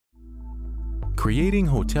Creating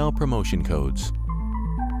hotel promotion codes.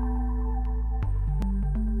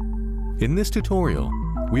 In this tutorial,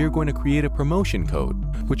 we are going to create a promotion code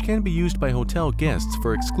which can be used by hotel guests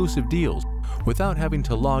for exclusive deals without having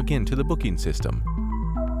to log in to the booking system.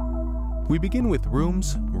 We begin with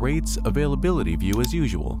Rooms, Rates, Availability view as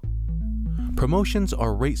usual. Promotions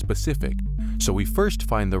are rate specific, so we first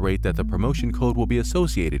find the rate that the promotion code will be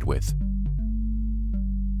associated with.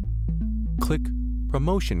 Click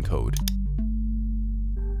Promotion Code.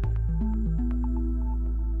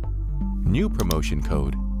 New promotion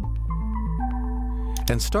code.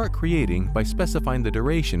 And start creating by specifying the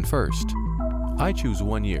duration first. I choose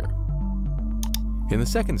 1 year. In the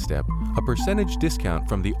second step, a percentage discount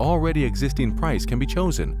from the already existing price can be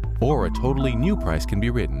chosen, or a totally new price can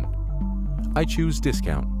be written. I choose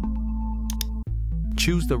discount.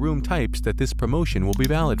 Choose the room types that this promotion will be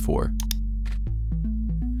valid for,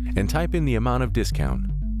 and type in the amount of discount.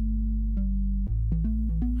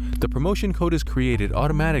 The promotion code is created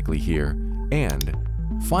automatically here, and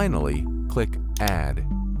finally, click Add.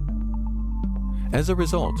 As a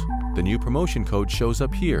result, the new promotion code shows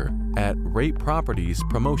up here at Rate Properties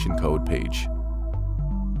Promotion Code page.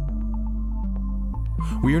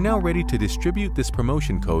 We are now ready to distribute this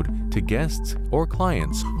promotion code to guests or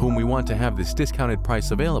clients whom we want to have this discounted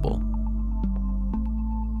price available.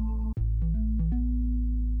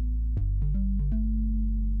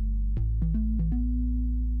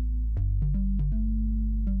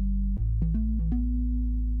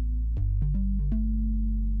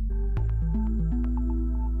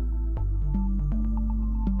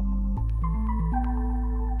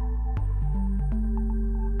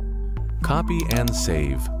 Copy and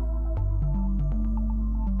save.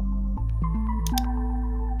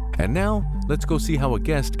 And now, let's go see how a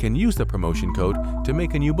guest can use the promotion code to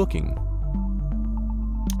make a new booking.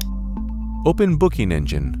 Open Booking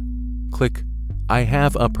Engine. Click I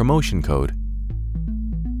have a promotion code.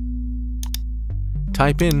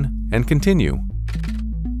 Type in and continue.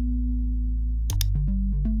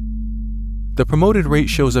 The promoted rate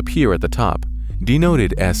shows up here at the top,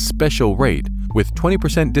 denoted as Special Rate, with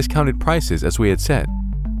 20% discounted prices as we had set.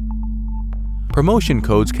 Promotion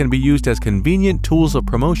codes can be used as convenient tools of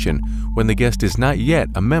promotion when the guest is not yet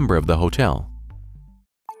a member of the hotel.